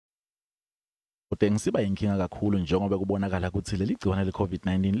Gauteng siba inkinga kakhulu njengoba kubonakala ukuthi leli gciwane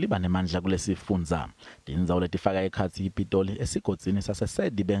le-COVID-19 liba nemandla kulesifundza. Tindzaba letifaka ekhatsi iPitoli esigodzini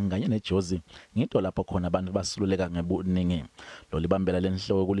saseSedibe kanye neJozi ngito lapho khona abantu basuleleka ngebuningi. Lo libambela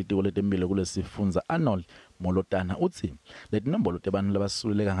lenhloko kulitiko letempilo kulesifundza Arnold Molotana uthi letinombolo tebantu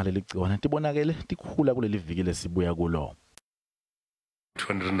labasuleleka ngaleli gciwane tibonakele tikhula kuleli viki lesibuya kulo.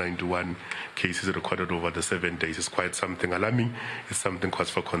 291 cases recorded over the 7 days is quite something alarming. It's something cause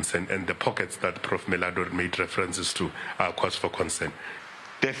for concern, and the pockets that Prof. Melado made references to are cause for concern.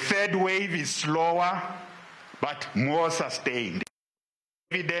 The third wave is slower, but more sustained.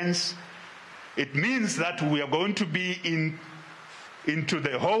 Evidence, it means that we are going to be into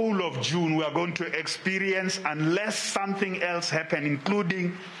the whole of June, we are going to experience, unless something else happens,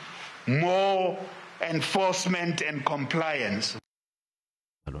 including more enforcement and compliance.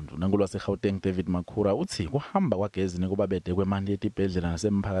 Nangulwa seGauteng David Makhura uthi kuhamba kwagezi nekubabede kwemandi etibhedlela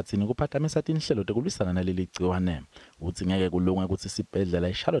nasemphakathini kuphathamisa tinhlelo tekulwisana naleli gciwane. Uthi ngeke kulunga ukuthi isibhedlela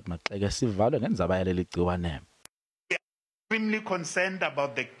iCharlotte Maxeke sivalwe ngendzaba yaleli gciwane. We are extremely concerned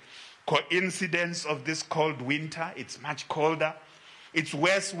about the coincidence of this cold winter. It's much colder. It's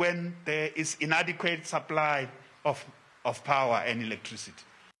worse when there is inadequate supply of power and electricity.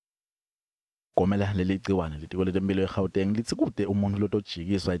 Gomela leli gciwane litiko letempilo eGauteng lithi kude umuntu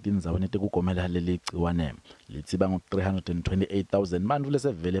lotojikiswa etindzabeni tekugomela leli gciwane lithi bangu 328,000 bantu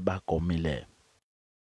lesevele bagomile.